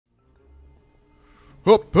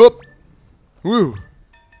Hup, hup. Woo.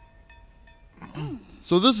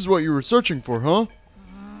 So this is what you were searching for, huh?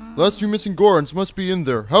 Last few missing Gorons must be in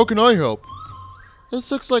there. How can I help? This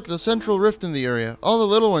looks like the central rift in the area. All the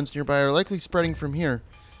little ones nearby are likely spreading from here.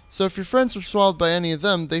 So if your friends were swallowed by any of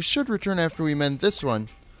them, they should return after we mend this one.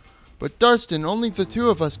 But Darston, only the two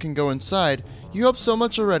of us can go inside. You helped so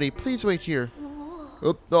much already. Please wait here.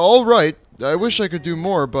 All right. I wish I could do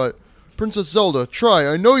more, but Princess Zelda, try.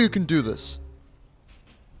 I know you can do this.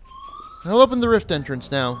 I'll open the rift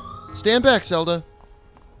entrance now. Stand back, Zelda.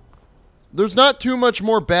 There's not too much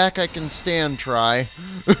more back I can stand, try.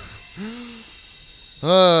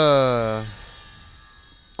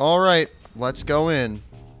 Alright, let's go in.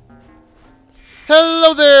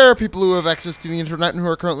 Hello there, people who have access to the internet and who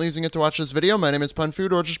are currently using it to watch this video. My name is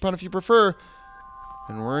Punfood, or just Pun if you prefer.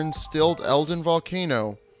 And we're in Stilled Elden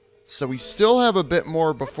Volcano. So we still have a bit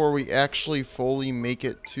more before we actually fully make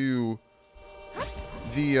it to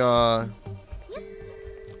the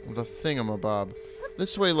thingamabob.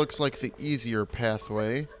 This way looks like the easier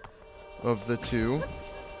pathway of the two.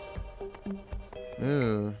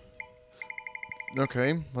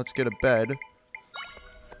 Okay, let's get a bed.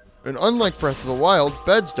 And unlike Breath of the Wild,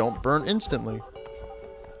 beds don't burn instantly.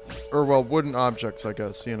 Or, well, wooden objects, I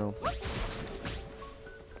guess, you know.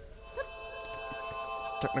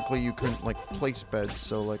 Technically, you couldn't, like, place beds,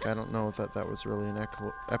 so, like, I don't know if that was really an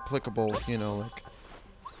applicable, you know, like...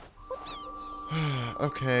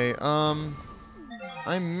 Okay,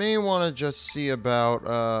 I may want to just see about,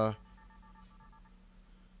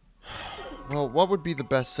 well, what would be the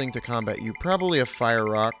best thing to combat you? Probably a fire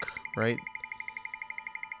rock, right?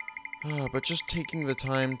 But just taking the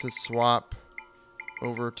time to swap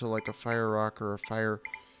over to, like, a fire rock or a fire...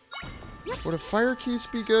 Would a fire keys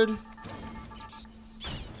be good?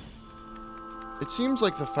 It seems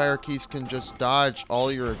like the fire keys can just dodge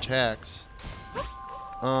all your attacks.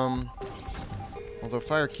 Although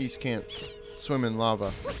fire keys can't swim in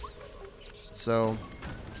lava. So...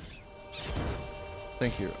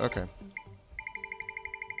 Thank you. Okay.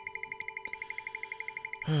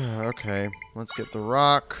 Okay, let's get the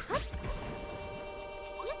rock.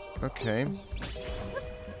 Okay.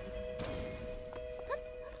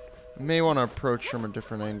 May want to approach from a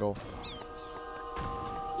different angle.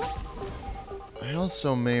 I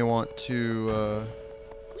also may want to,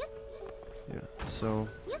 yeah, so...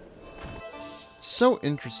 So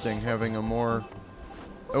interesting having a more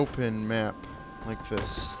open map like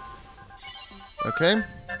this. Okay.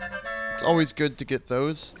 It's always good to get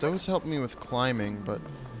those. Those help me with climbing, but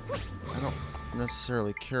I don't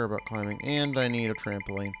necessarily care about climbing. And I need a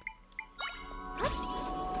trampoline.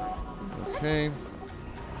 Okay.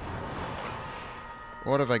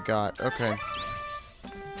 What have I got? Okay.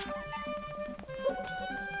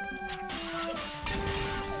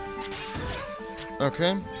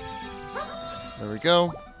 Okay. There we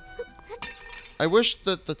go. I wish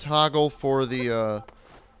that the toggle for the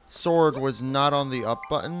sword was not on the up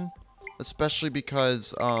button. Especially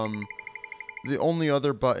because the only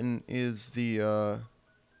other button is the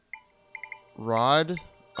rod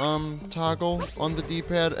toggle on the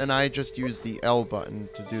D-pad, and I just use the L button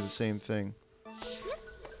to do the same thing.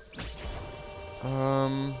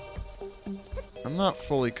 I'm not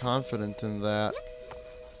fully confident in that.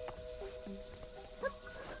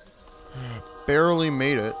 Barely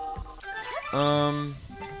made it.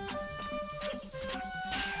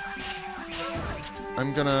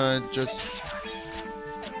 I'm gonna just...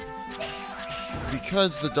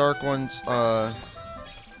 Because the dark ones, are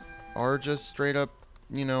just straight up,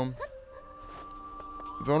 you know,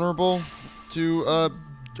 vulnerable to,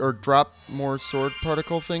 or drop more sword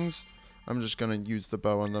particle things, I'm just gonna use the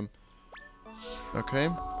bow on them. Okay.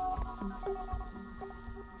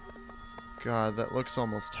 God, that looks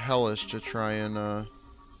almost hellish to try and,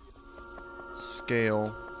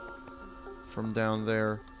 scale from down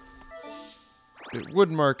there. It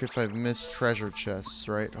would mark if I've missed treasure chests,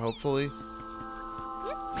 right? Hopefully.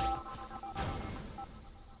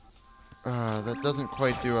 That doesn't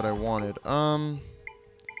quite do what I wanted.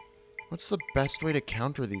 What's the best way to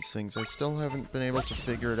counter these things? I still haven't been able to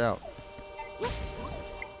figure it out.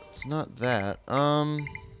 It's not that.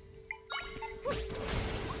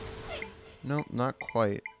 Nope, not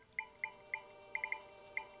quite.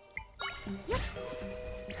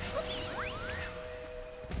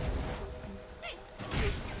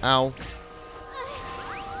 Ow.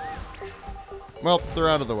 Well, they're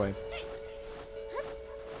out of the way.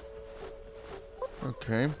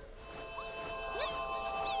 Okay. If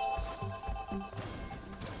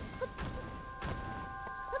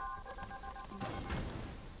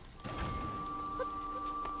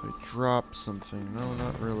I drop something. No,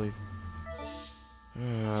 not really.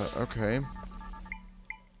 Okay.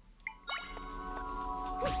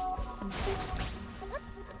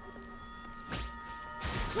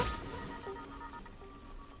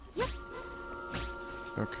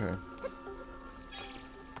 Okay.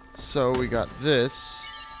 So we got this.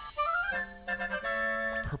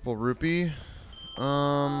 Purple rupee.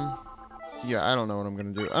 Yeah, I don't know what I'm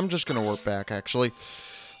gonna do. I'm just gonna warp back, actually.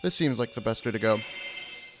 This seems like the best way to go.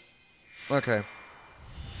 Okay.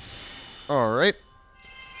 Alright.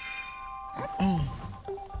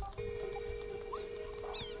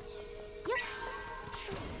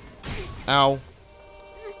 Ow.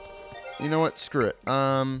 You know what? Screw it.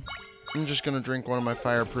 I'm just gonna drink one of my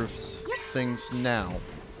fireproof things now.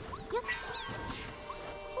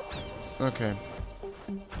 Okay.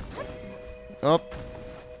 Oh.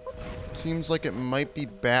 Seems like it might be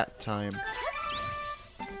bat time.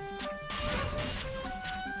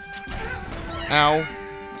 Ow.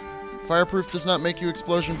 Fireproof does not make you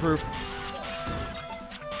explosion proof.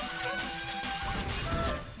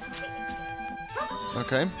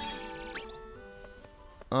 Okay.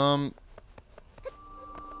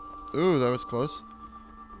 Ooh, that was close.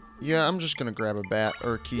 Yeah, I'm just gonna grab a bat,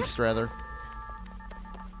 or a keist, rather.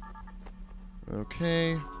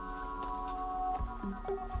 Okay.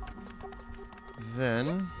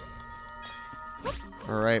 Then...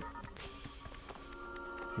 Alright.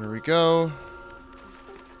 Here we go.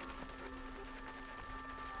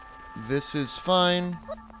 This is fine.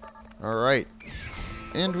 Alright.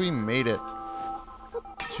 And we made it.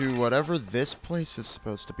 To whatever this place is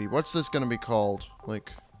supposed to be. What's this gonna be called?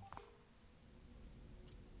 Like...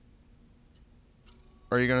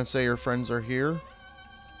 Are you gonna say your friends are here?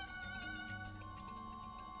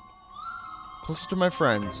 Closer to my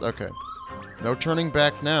friends. Okay. No turning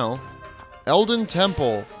back now. Elden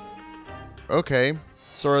Temple. Okay.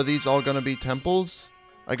 So are these all gonna be temples?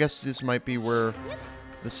 I guess this might be where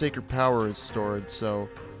the sacred power is stored, so...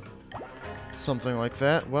 Something like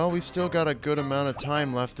that. Well, we still got a good amount of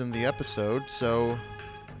time left in the episode, so...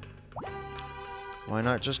 Why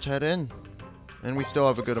not just head in? And we still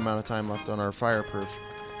have a good amount of time left on our fireproof.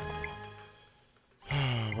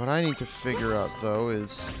 What I need to figure out, though,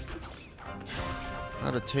 is... how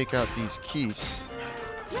to take out these keys.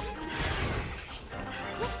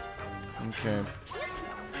 Okay.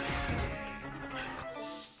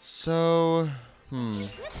 So...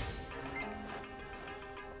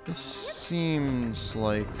 This seems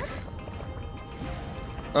like...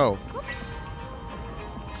 Oh.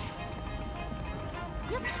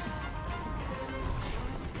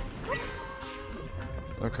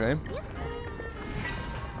 Okay.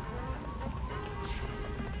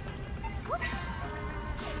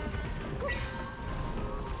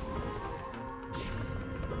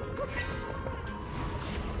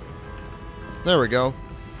 There we go.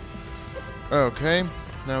 Okay.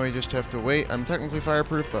 Now we just have to wait. I'm technically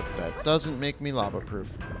fireproof, but that doesn't make me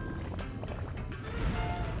lava-proof.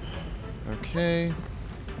 Okay.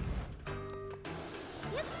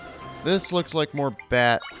 This looks like more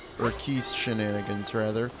bat or keys shenanigans,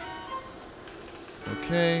 rather.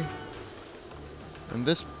 Okay. And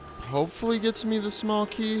this hopefully gets me the small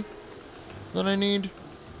key that I need.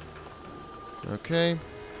 Okay.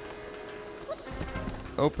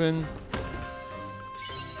 Open.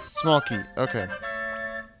 Small key. Okay.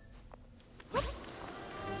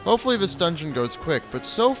 Hopefully this dungeon goes quick, but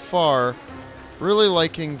so far, really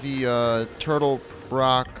liking the Turtle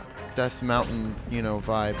Rock, Death Mountain, you know,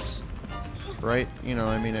 vibes. Right? You know,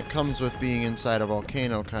 I mean, it comes with being inside a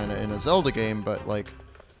volcano kind of in a Zelda game, but like,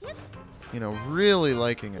 you know, really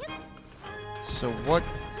liking it. So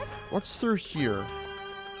what's through here?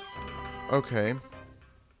 Okay.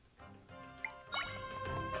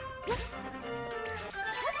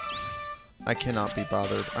 I cannot be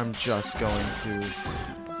bothered. I'm just going to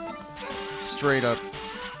straight up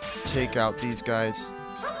take out these guys.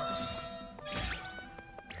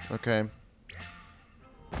 Okay.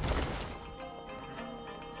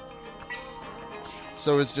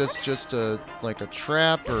 So is this just a like a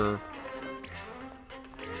trap, or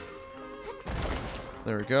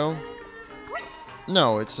there we go.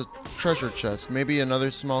 No, it's a treasure chest. Maybe another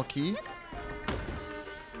small key.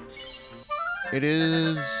 It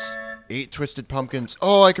is 8 twisted pumpkins.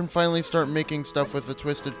 Oh, I can finally start making stuff with the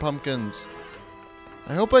twisted pumpkins.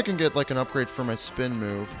 I hope I can get like an upgrade for my spin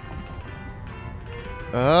move.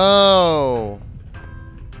 Oh.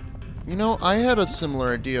 You know, I had a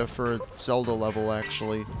similar idea for a Zelda level,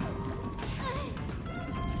 actually.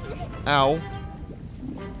 Ow.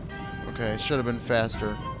 Okay, should have been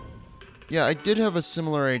faster. Yeah, I did have a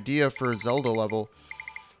similar idea for a Zelda level.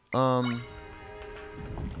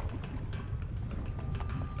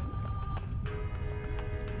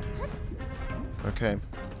 Okay.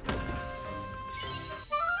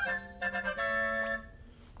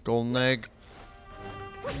 Golden egg.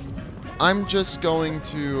 I'm just going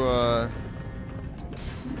to,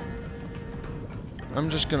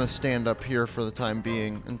 I'm just gonna stand up here for the time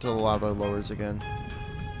being until the lava lowers again.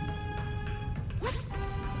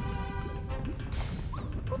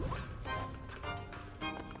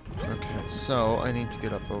 Okay, so I need to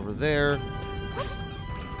get up over there.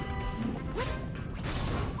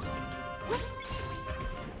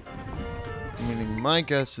 Meaning my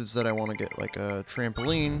guess is that I want to get like a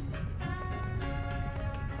trampoline.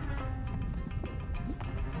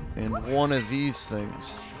 And one of these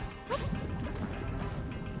things.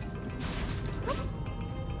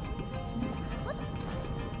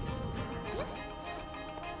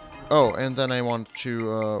 Oh, and then I want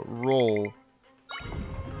to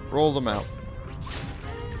roll them out.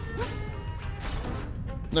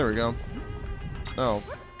 There we go. Oh.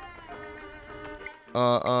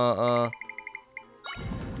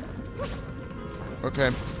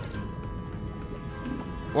 Okay.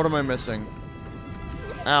 What am I missing?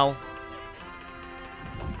 Ow.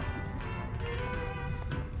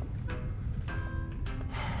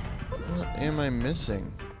 What am I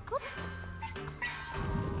missing?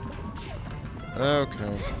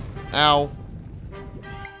 Okay. Ow.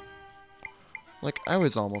 Like, I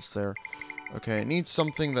was almost there. Okay, it needs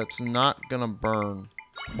something that's not gonna burn.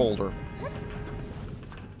 Boulder.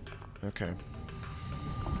 Okay.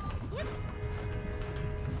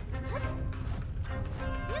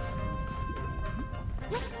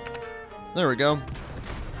 There we go.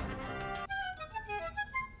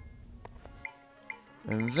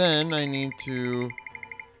 And then I need to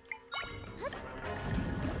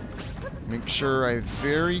make sure I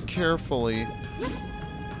very carefully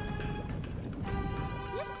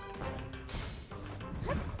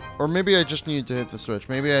or maybe I just need to hit the switch.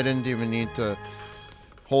 Maybe I didn't even need to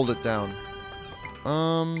hold it down.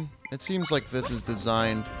 It seems like this is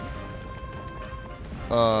designed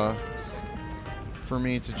for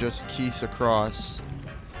me to just keys across.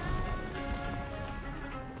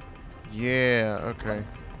 Yeah, okay.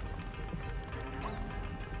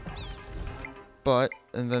 But,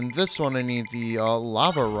 and then this one I need the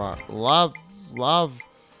lava rock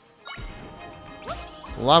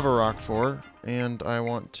for, and I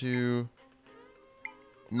want to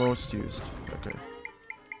most used. Okay.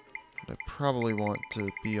 I probably want to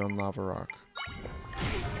be on lava rock.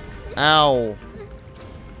 Ow!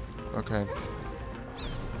 Okay.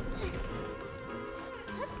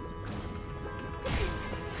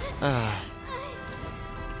 Ah.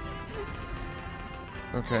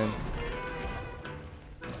 Okay.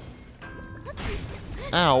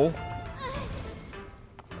 Ow.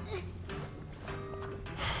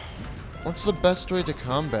 What's the best way to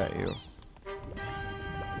combat you?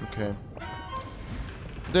 Okay.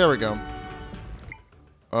 There we go.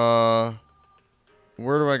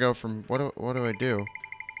 Where do I go from... What do I do?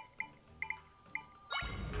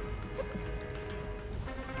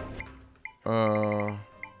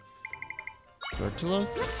 Tortillas?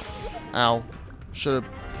 Ow. Should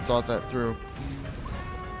have thought that through.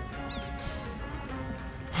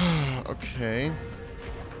 Okay.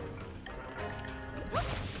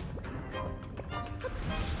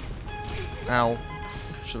 Ow.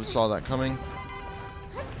 Should have saw that coming.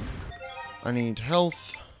 I need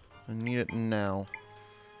health. I need it now.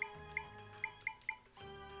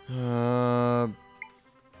 I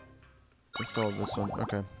still have this one.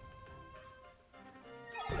 Okay.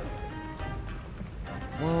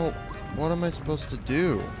 Well, what am I supposed to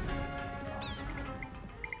do?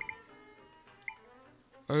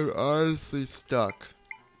 I'm honestly stuck.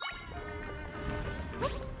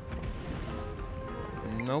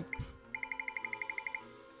 Nope.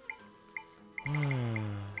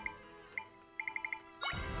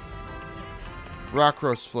 Rock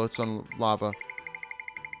roast floats on lava.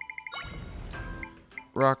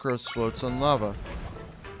 Rock roast floats on lava.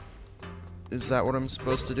 Is that what I'm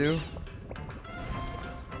supposed to do?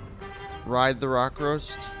 Ride the rock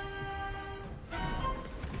roast?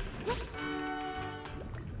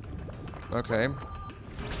 Okay.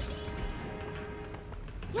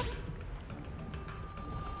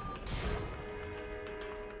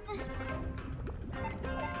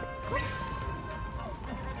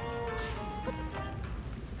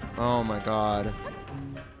 Oh my god.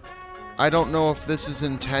 I don't know if this is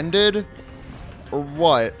intended or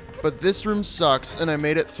what, but this room sucks and I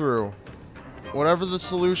made it through. Whatever the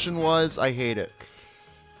solution was, I hate it.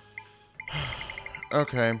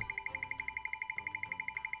 Okay.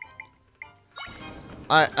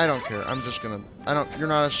 I don't care. I'm just gonna... You're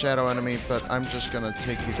not a shadow enemy, but I'm just gonna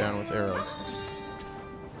take you down with arrows.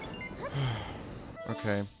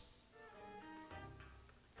 Okay.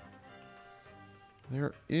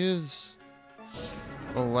 There is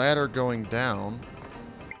a ladder going down.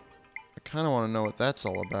 I kind of want to know what that's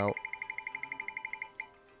all about.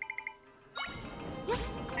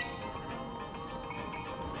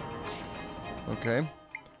 Okay.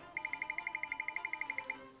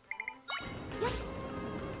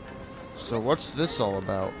 So what's this all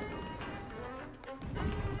about?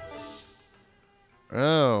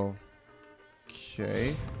 Oh.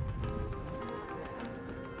 Okay.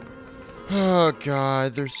 Oh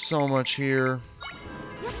god, there's so much here.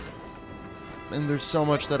 And there's so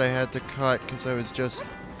much that I had to cut because I was just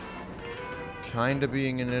kind of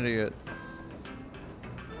being an idiot.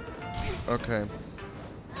 Okay.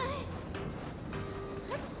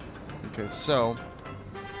 Okay, so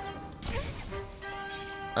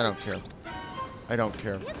I don't care. I don't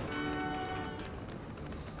care.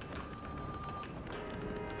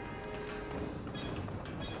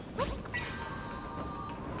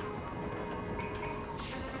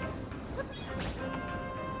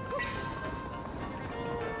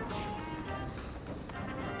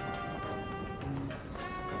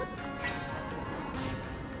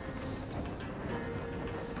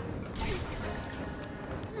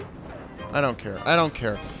 I don't care. I don't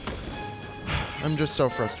care. I'm just so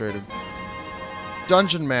frustrated.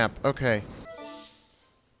 Dungeon map. Okay.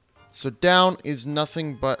 So down is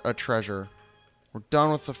nothing but a treasure. We're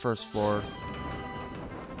done with the first floor.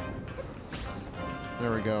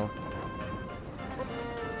 There we go.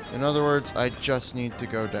 In other words, I just need to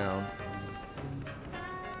go down.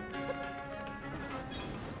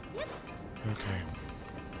 Okay.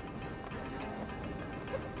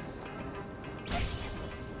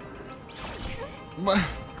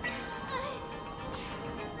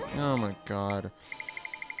 Oh my god.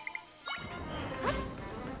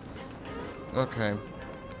 Okay.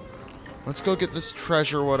 Let's go get this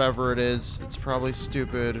treasure, whatever it is. It's probably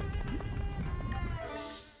stupid.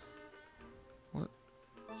 What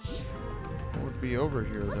would be over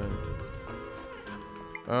here then?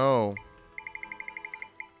 Oh.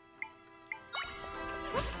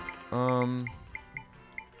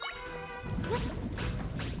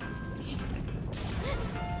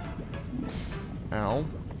 Ow.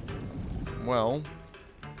 Well.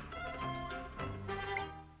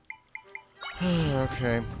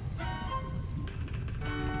 Okay.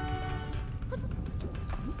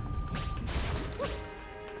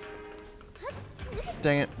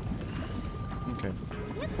 Dang it. Okay.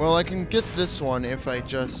 Well, I can get this one if I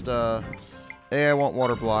just, A, I want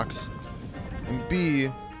water blocks. And B,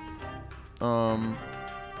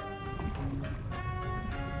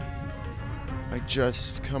 I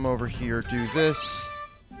just come over here, do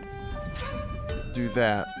this, do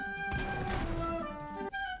that.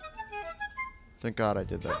 Thank God I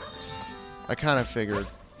did that. I kind of figured.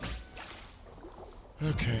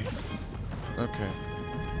 Okay. Okay.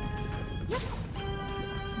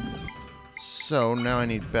 So, now I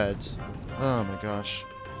need beds. Oh my gosh.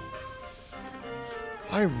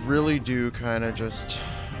 I really do kind of just...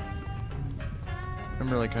 I'm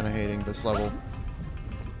really kind of hating this level.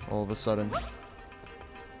 All of a sudden.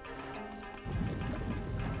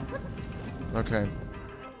 Okay.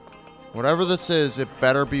 Whatever this is, it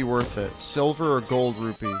better be worth it. Silver or gold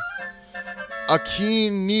rupee. A key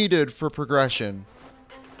needed for progression.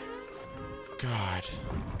 God.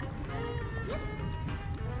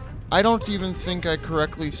 I don't even think I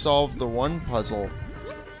correctly solved the one puzzle.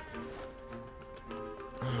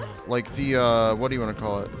 Like the, what do you want to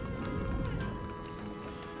call it?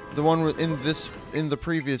 The one in the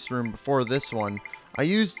previous room before this one. I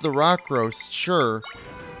used the rock roast, sure.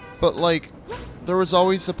 But, like, there was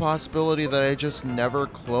always the possibility that I just never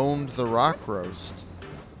cloned the rock roast.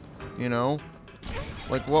 You know?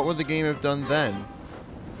 Like, what would the game have done then?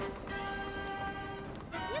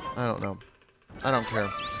 I don't know. I don't care.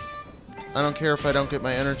 I don't care if I don't get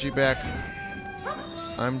my energy back.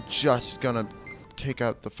 I'm just gonna take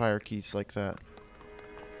out the fire keys like that.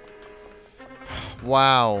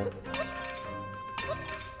 Wow.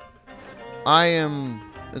 I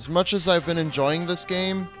am... As much as I've been enjoying this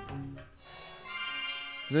game...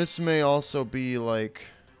 This may also be, like,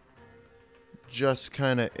 just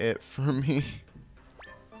kind of it for me.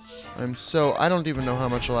 I don't even know how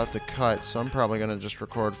much I'll have to cut, so I'm probably going to just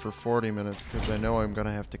record for 40 minutes, because I know I'm going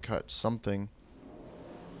to have to cut something.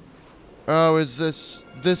 Oh, is this...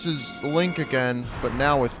 This is Link again, but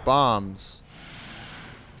now with bombs.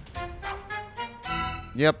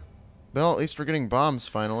 Yep. Well, at least we're getting bombs,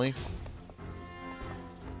 finally.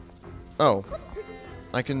 Oh.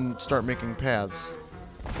 I can start making paths.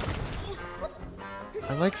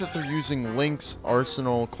 I like that they're using Link's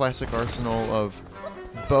arsenal, classic arsenal of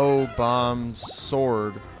bow, bombs,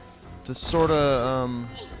 sword to sort of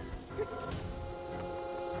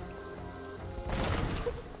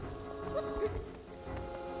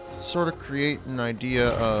create an idea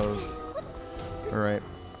of. All right.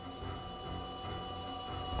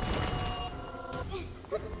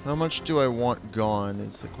 How much do I want gone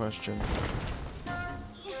is the question.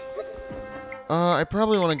 I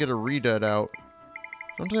probably want to get a Redead out.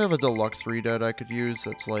 Don't I have a deluxe Redead I could use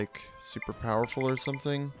that's like super powerful or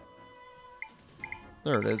something?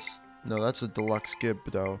 There it is. No, that's a deluxe Gib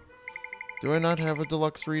though. Do I not have a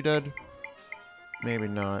deluxe Redead? Maybe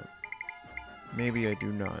not. Maybe I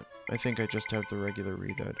do not. I think I just have the regular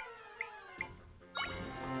Redead.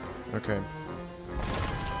 Okay.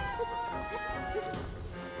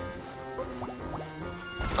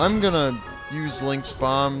 I'm gonna use Link's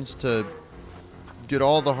bombs to get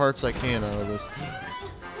all the hearts I can out of this.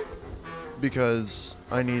 Because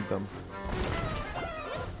I need them.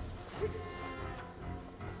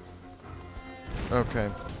 Okay.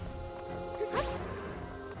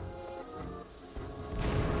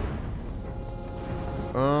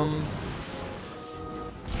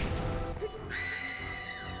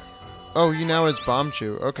 Oh, he now has Bomb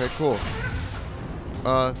Chew. Okay, cool.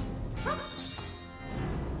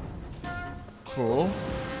 Cool.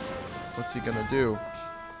 What's he gonna do?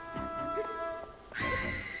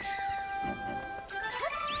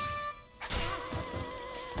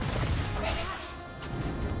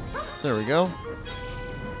 There we go.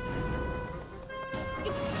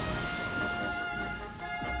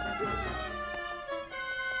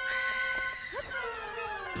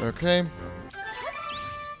 Okay.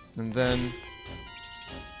 And then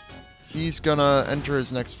he's gonna enter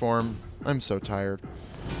his next form. I'm so tired.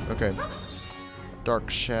 Okay. Dark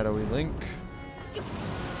Shadowy Link.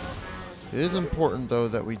 It is important though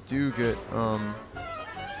that we do get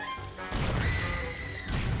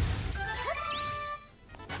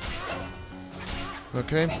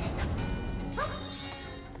okay.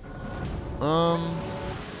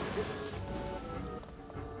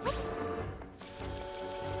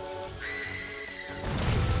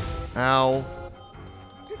 Ow.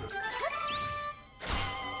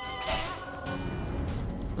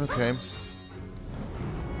 Okay.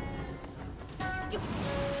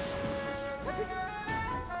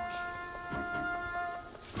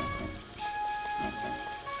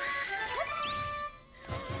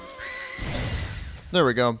 There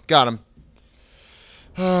we go. Got him.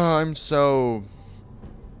 Oh, I'm so...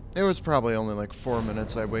 It was probably only like 4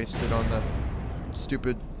 minutes I wasted on that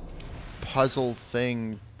stupid puzzle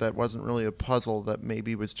thing that wasn't really a puzzle, that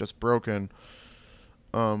maybe was just broken.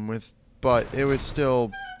 But it was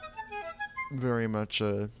still very much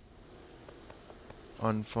a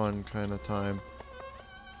unfun kind of time.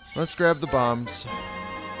 Let's grab the bombs.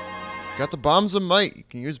 Got the bombs of might. You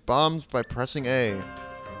can use bombs by pressing A.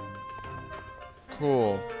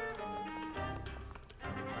 Cool.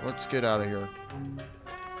 Let's get out of here.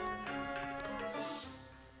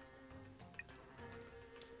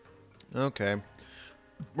 Okay.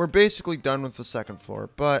 We're basically done with the second floor,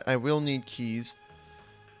 but I will need keys.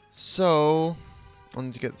 So, I'll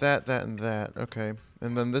need to get that, that, and that. Okay.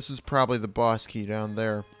 And then this is probably the boss key down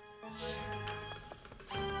there.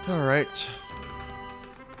 Alright.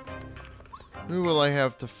 Who will I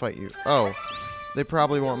have to fight you? Oh. They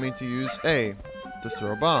probably want me to use A to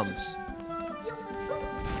throw bombs.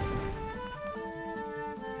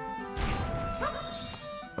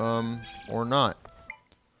 Or not.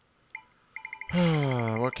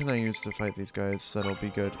 What can I use to fight these guys that'll be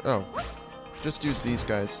good? Oh. Just use these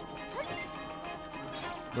guys.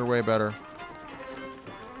 They're way better.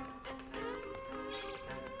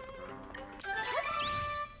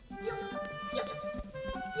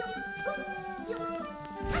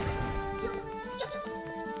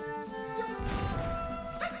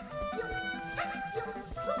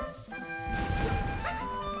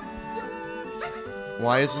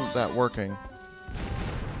 Why isn't that working?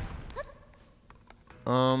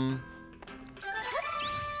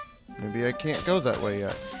 Maybe I can't go that way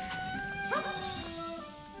yet.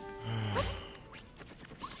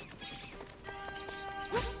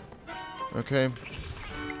 Okay.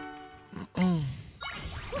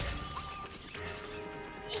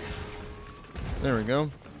 There we go.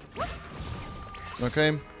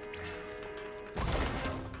 Okay.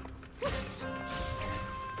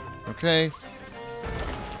 Okay.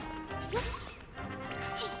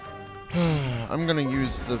 I'm gonna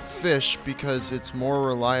use the fish because it's more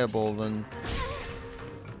reliable than...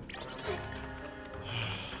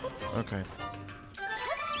 Okay.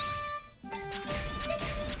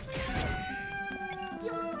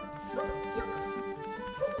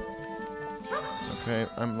 Okay,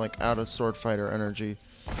 I'm like out of sword fighter energy.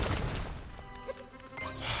 Oh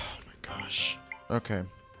my gosh. Okay.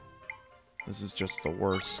 This is just the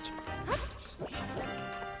worst.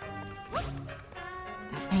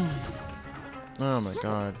 Oh my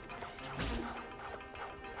god.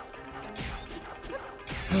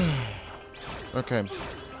 Okay.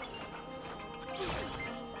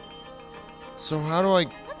 So how do I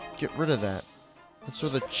get rid of that? That's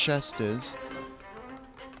where the chest is.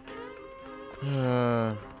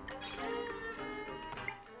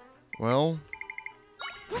 Well,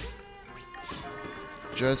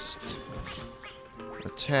 just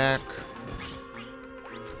attack.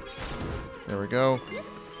 There we go.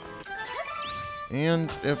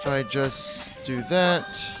 And if I just do that,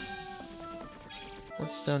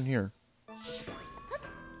 what's down here?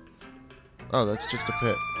 Oh, that's just a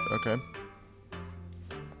pit. Okay.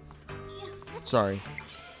 Sorry.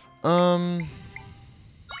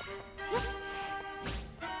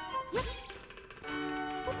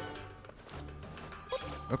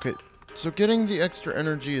 Okay, so getting the extra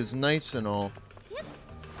energy is nice and all.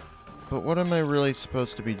 But what am I really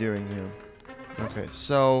supposed to be doing here? Okay,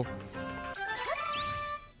 so...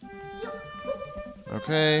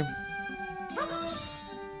 Okay.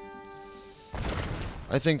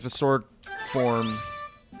 I think the sword form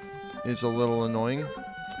is a little annoying.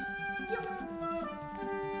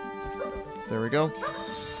 There we go.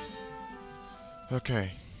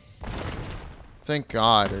 Okay. Thank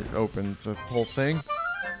God it opened the whole thing.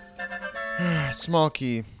 Small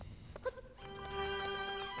key.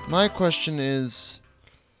 My question is...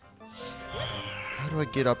 how do I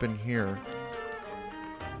get up in here?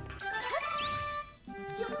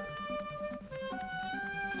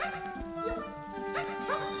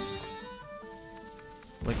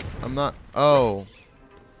 Like, I'm not... Oh.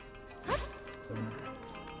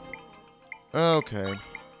 Okay.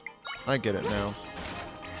 I get it now.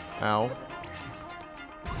 Ow.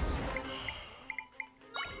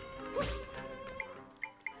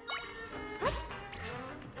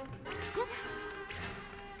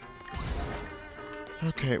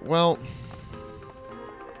 Okay, well...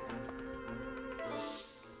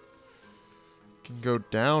 can go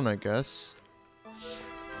down, I guess.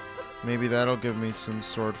 Maybe that'll give me some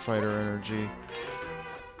sword fighter energy.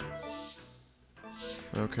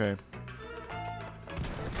 Okay.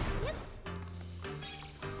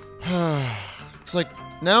 It's like,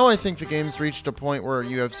 now I think the game's reached a point where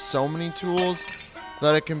you have so many tools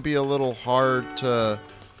that it can be a little hard to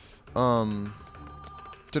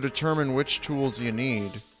determine which tools you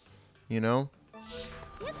need, you know?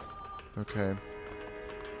 Okay.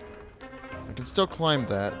 I can still climb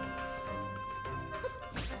that.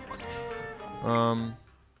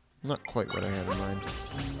 Not quite what I had in mind.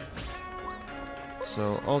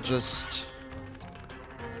 So, I'll just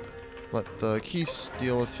let the keys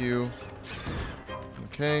deal with you.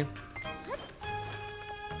 Okay.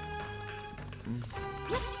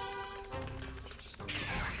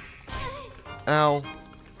 Ow.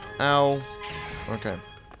 Ow. Okay.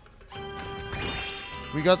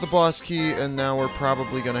 We got the boss key, and now we're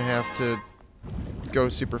probably gonna have to go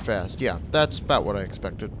super fast. Yeah, that's about what I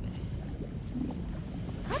expected.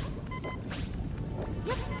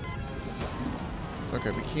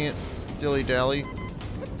 Okay, we can't dilly-dally.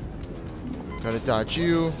 Gotta dodge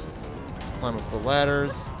you. Climb up the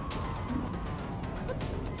ladders.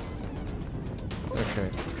 Okay.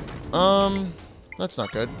 That's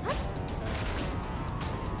not good.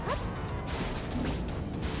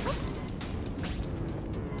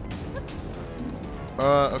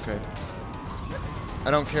 Okay.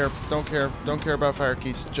 I don't care. Don't care. Don't care about fire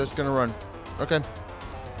keys. Just gonna run. Okay.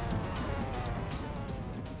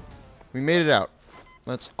 We made it out.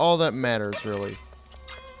 That's all that matters, really.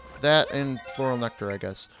 That and floral nectar, I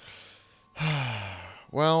guess.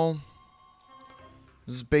 Well,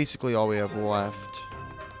 this is basically all we have left.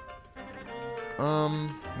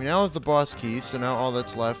 We now have the boss key, so now all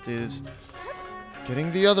that's left is getting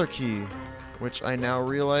the other key, which I now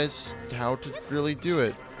realize how to really do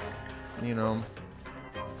it. You know,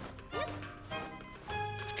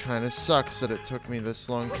 it kind of sucks that it took me this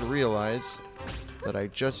long to realize that I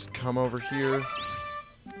just come over here.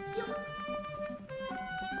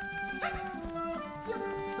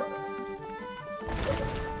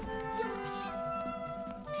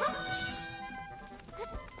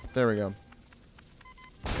 There we go.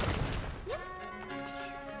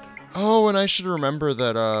 Oh, and I should remember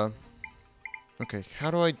that, okay,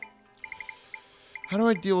 how do I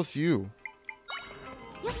deal with you?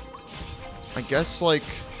 I guess, like,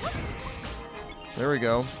 there we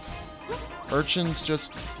go. Urchins,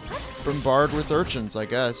 just bombard with urchins, I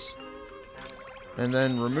guess. And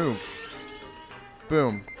then remove.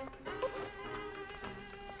 Boom.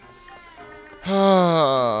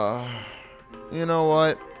 You know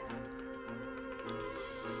what?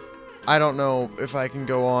 I don't know if I can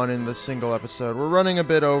go on in this single episode. We're running a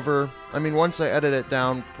bit over. I mean, once I edit it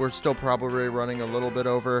down, we're still probably running a little bit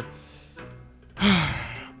over.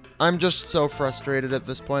 I'm just so frustrated at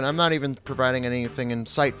this point. I'm not even providing anything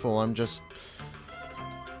insightful.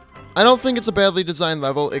 I don't think it's a badly designed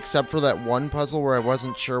level, except for that one puzzle where I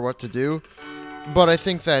wasn't sure what to do. But I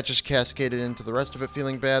think that just cascaded into the rest of it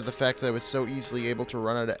feeling bad. The fact that I was so easily able to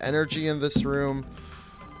run out of energy in this room.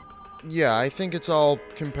 Yeah, I think it's all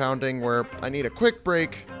compounding where I need a quick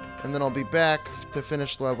break, and then I'll be back to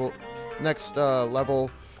finish next level,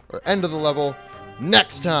 or end of the level,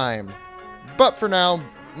 next time. But for now,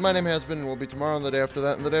 my name has been, and will be tomorrow, and the day after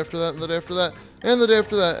that, and the day after that, and the day after that, and the day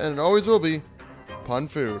after that, and it always will be Pun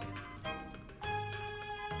Food.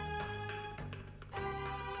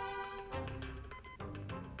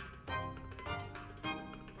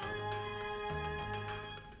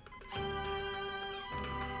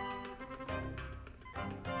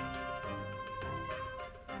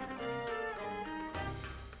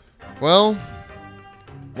 Well,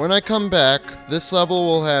 when I come back, this dungeon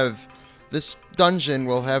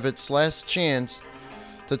will have its last chance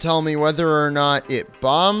to tell me whether or not it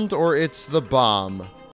bombed or it's the bomb.